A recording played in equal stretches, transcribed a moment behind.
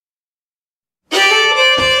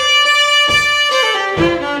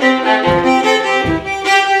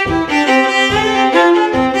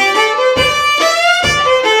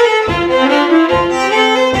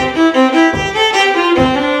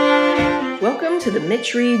to the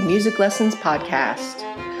Mitch Reed Music Lessons Podcast.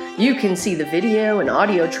 You can see the video and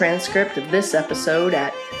audio transcript of this episode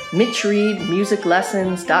at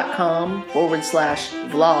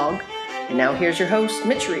mitchreedmusiclessons.com/vlog. And now here's your host,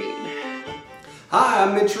 Mitch Reed. Hi,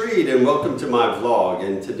 I'm Mitch Reed and welcome to my vlog.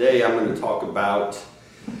 And today I'm going to talk about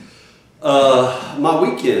my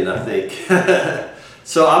weekend, I think.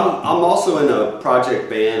 So I'm also in a project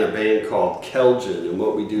band, a band called Celtic, and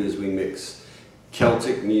what we do is we mix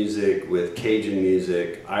Celtic music with Cajun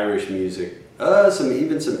music, Irish music,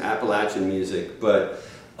 even some Appalachian music. But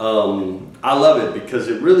I love it because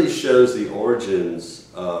it really shows the origins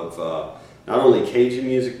of not only Cajun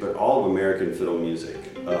music but all of American fiddle music.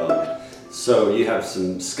 So you have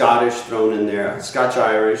some Scottish thrown in there,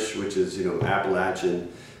 Scotch-Irish, which is Appalachian,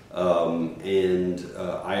 and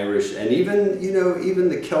Irish, and even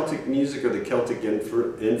the Celtic music or the Celtic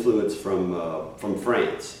influence from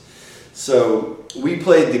France. So we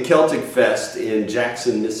played the CelticFest in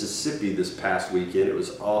Jackson, Mississippi this past weekend. It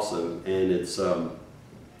was awesome, and it's the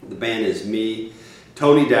band is me,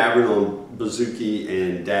 Tony Davern on bouzouki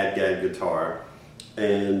and dadgad guitar,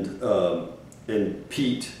 and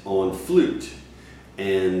Pete on flute.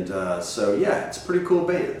 And so yeah, it's a pretty cool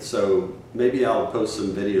band. So maybe I'll post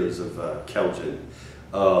some videos of Celtic.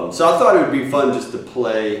 So I thought it would be fun just to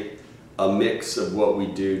play a mix of what we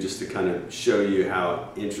do, just to kind of show you how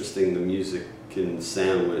interesting the music can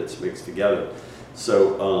sound when it's mixed together.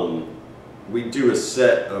 So we do a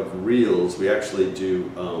set of reels. We actually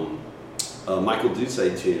do a Michael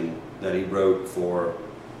Doucet tune that he wrote for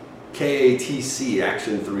KATC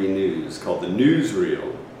Action 3 News called the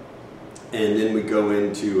Newsreel. And then we go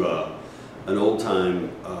into an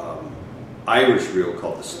old-time Irish reel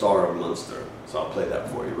called the Star of Munster. So I'll play that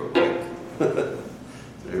for you real quick.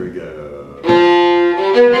 So here we go.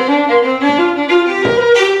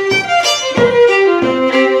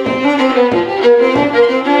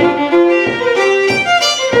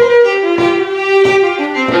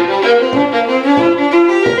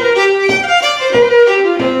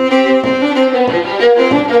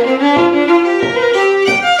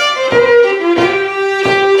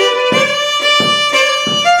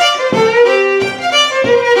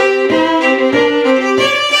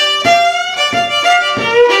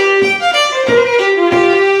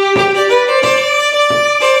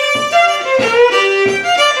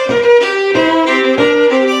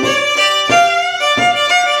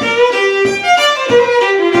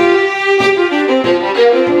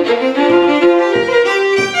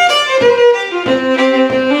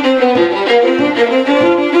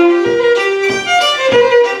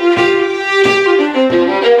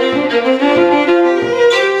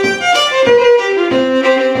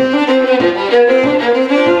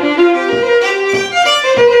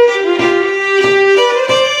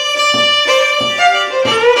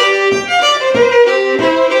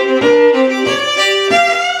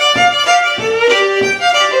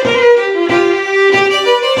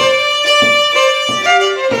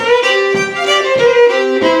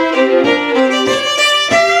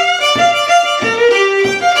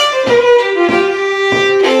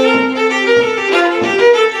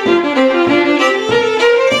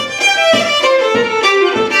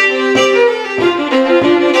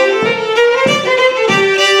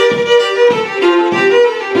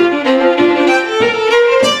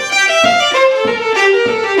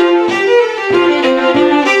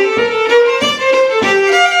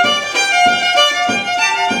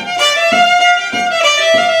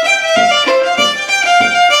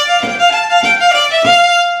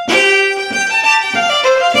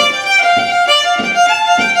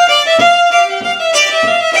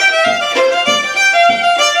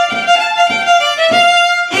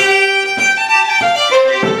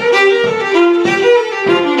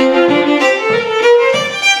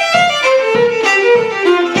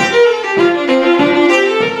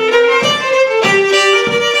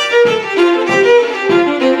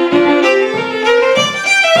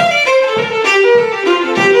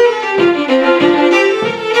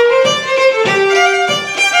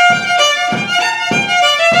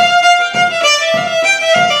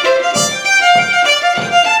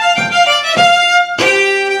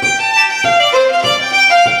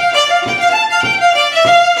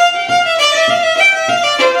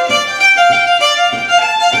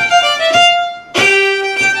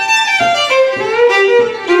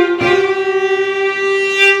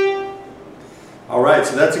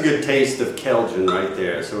 So that's a good taste of Celtic right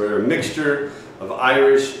there. So we're a mixture of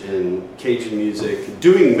Irish and Cajun music,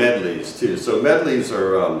 doing medleys too. So medleys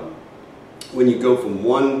are when you go from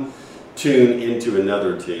one tune into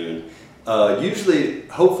another tune. Usually,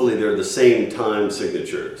 hopefully, they're the same time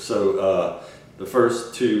signature. So the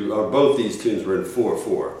first two, or both these tunes were in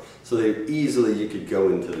 4/4. So you could go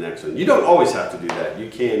into the next one. You don't always have to do that. You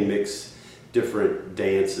can mix different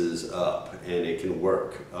dances up and it can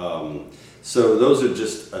work. So those are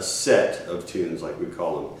just a set of tunes, like we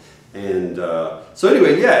call them. And so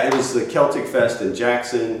anyway, yeah, it was the CelticFest in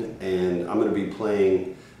Jackson, and I'm going to be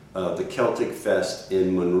playing the CelticFest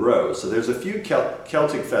in Monroe. So there's a few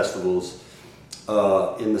Celtic festivals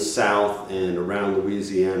in the South and around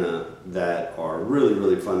Louisiana that are really,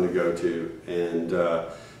 really fun to go to. And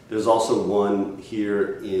there's also one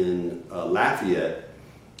here in Lafayette,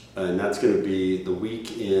 and that's going to be the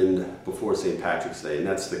weekend before St. Patrick's Day, and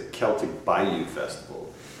that's the Celtic Bayou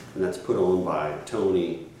Festival. And that's put on by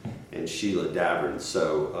Tony and Sheila Davern.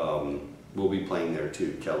 So we'll be playing there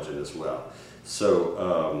too, Kelgin as well.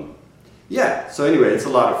 So yeah, so anyway, it's a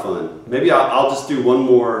lot of fun. Maybe I'll just do one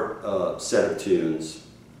more set of tunes.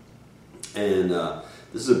 And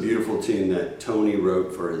this is a beautiful tune that Tony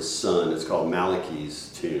wrote for his son. It's called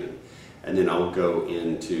Malachi's Tune. And then I'll go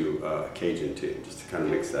into a Cajun tune, just to kind of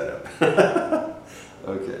mix that up.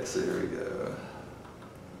 Okay, so here we go.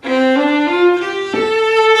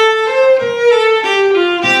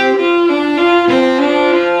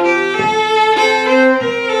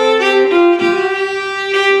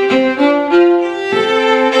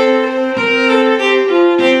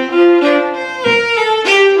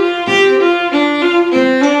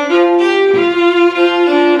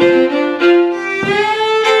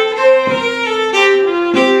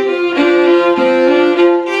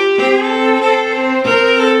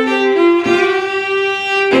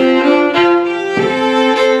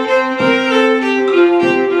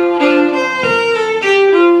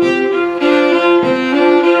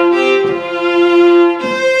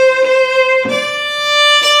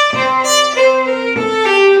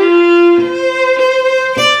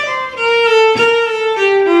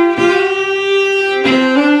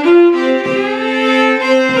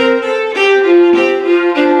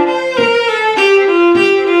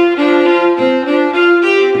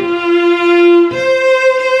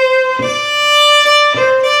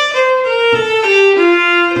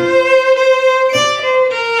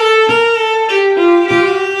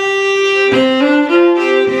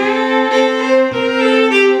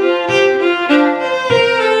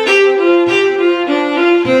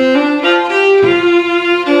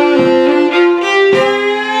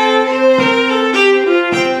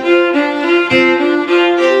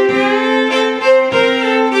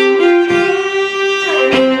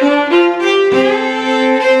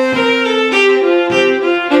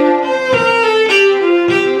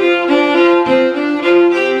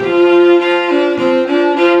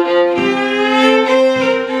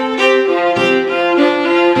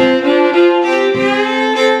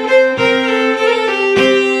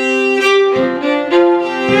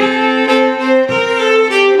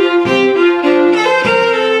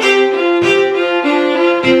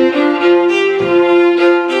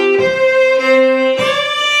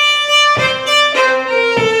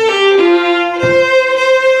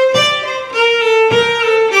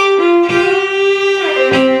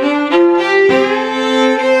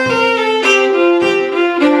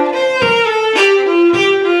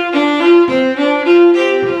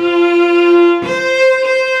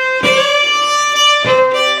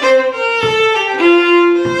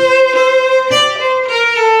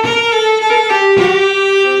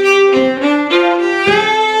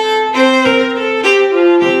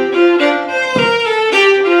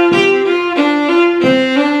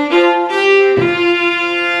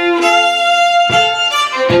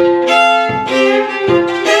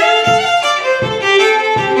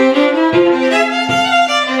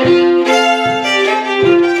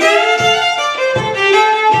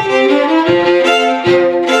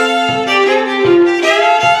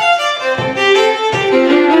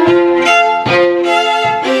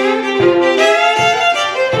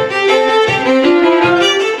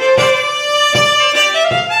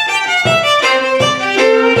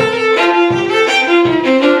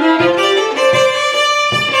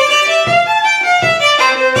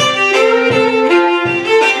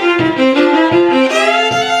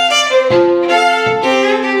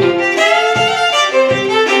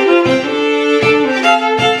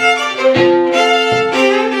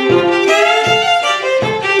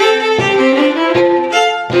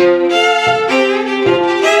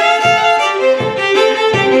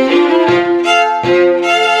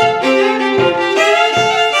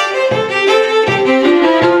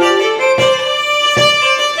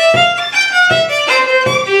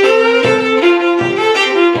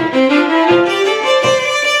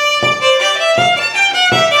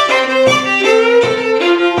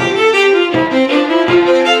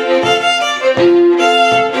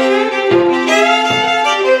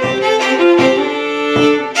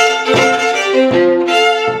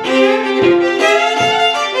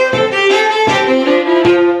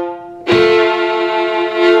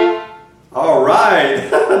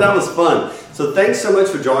 thanks so much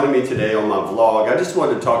for joining me today on my vlog. I just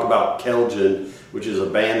wanted to talk about Kelgen, which is a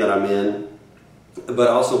band that I'm in, but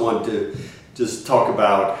I also wanted to just talk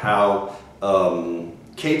about how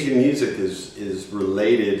Cajun music is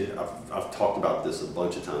related. I've talked about this a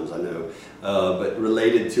bunch of times, I know, but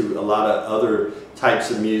related to a lot of other types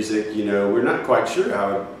of music. You know, we're not quite sure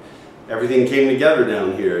how everything came together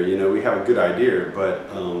down here. You know, we have a good idea, but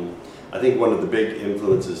I think one of the big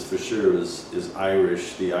influences for sure is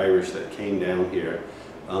Irish, the Irish that came down here.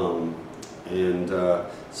 So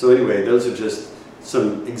anyway, those are just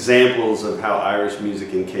some examples of how Irish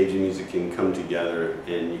music and Cajun music can come together,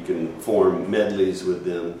 and you can form medleys with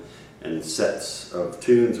them and sets of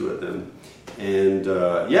tunes with them. And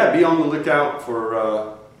yeah, be on the lookout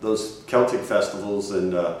for those Celtic festivals,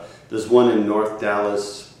 and there's one in North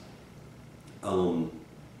Dallas.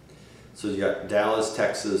 So you got Dallas,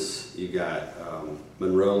 Texas, you got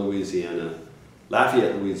Monroe, Louisiana,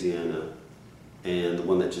 Lafayette, Louisiana, and the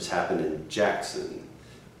one that just happened in Jackson.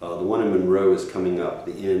 The one in Monroe is coming up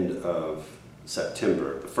the end of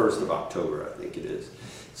September, the 1st of October, I think it is.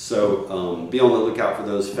 So be on the lookout for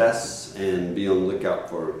those fests, and be on the lookout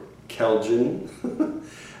for Kelgen.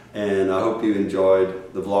 And I hope you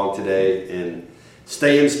enjoyed the vlog today, and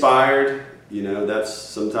stay inspired. You know,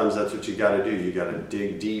 sometimes that's what you got to do. You got to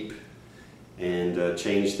dig deep and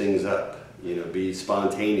change things up. You know, be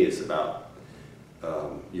spontaneous about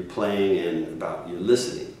your playing and about your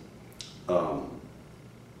listening.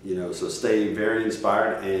 You know, so stay very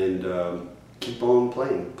inspired and keep on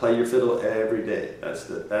playing. Play your fiddle every day. That's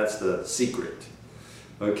the secret.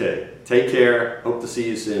 Okay, take care. Hope to see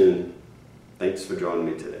you soon. Thanks for joining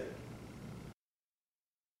me today.